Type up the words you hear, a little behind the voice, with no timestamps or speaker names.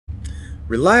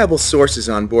Reliable sources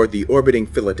on board the orbiting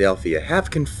Philadelphia have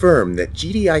confirmed that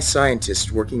GDI scientists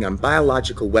working on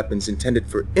biological weapons intended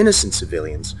for innocent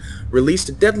civilians released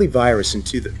a deadly virus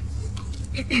into the...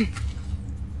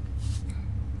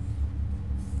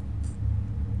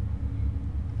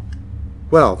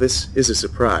 Well, this is a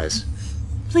surprise.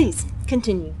 Please,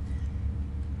 continue.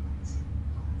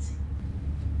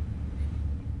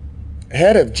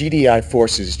 Head of GDI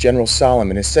forces, General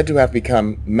Solomon, is said to have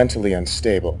become mentally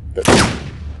unstable.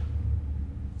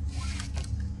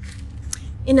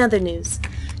 In other news,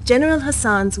 General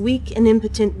Hassan's weak and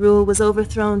impotent rule was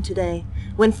overthrown today,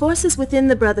 when forces within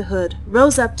the Brotherhood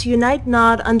rose up to unite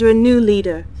Nod under a new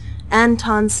leader.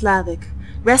 Anton Slavik,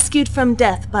 rescued from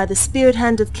death by the spirit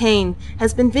hand of Cain,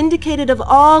 has been vindicated of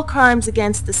all crimes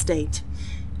against the state.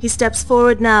 He steps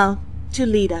forward now to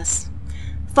lead us.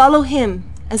 Follow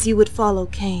him as you would follow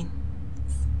Cain.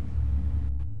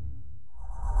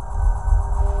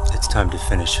 It's time to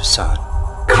finish Hassan.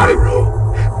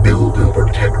 Cairo, build and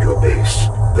protect your base.